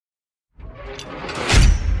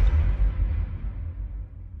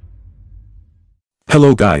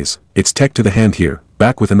Hello guys, it's Tech to the Hand here,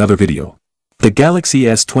 back with another video. The Galaxy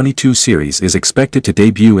S22 series is expected to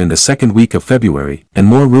debut in the second week of February, and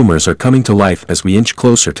more rumors are coming to life as we inch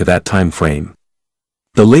closer to that time frame.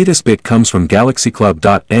 The latest bit comes from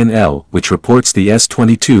GalaxyClub.nl, which reports the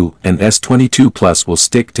S22 and S22 Plus will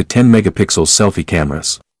stick to 10 megapixels selfie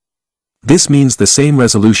cameras. This means the same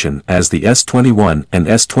resolution as the S21 and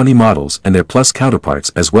S20 models and their Plus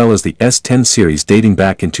counterparts, as well as the S10 series dating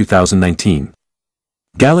back in 2019.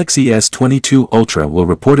 Galaxy S22 Ultra will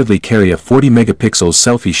reportedly carry a 40 megapixels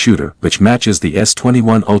selfie shooter, which matches the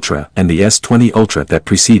S21 Ultra and the S20 Ultra that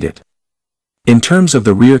precede it. In terms of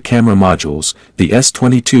the rear camera modules, the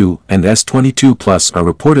S22 and S22 Plus are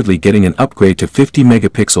reportedly getting an upgrade to 50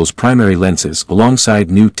 megapixels primary lenses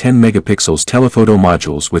alongside new 10 megapixels telephoto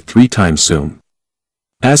modules with 3x zoom.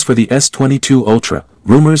 As for the S22 Ultra,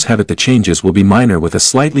 rumors have it the changes will be minor, with a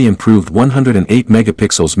slightly improved 108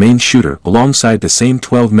 megapixels main shooter alongside the same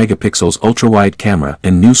 12 megapixels ultrawide camera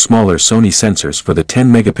and new smaller Sony sensors for the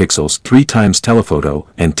 10 megapixels 3x telephoto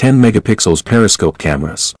and 10 megapixels periscope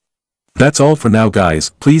cameras. That's all for now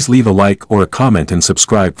guys, please leave a like or a comment and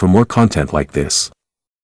subscribe for more content like this.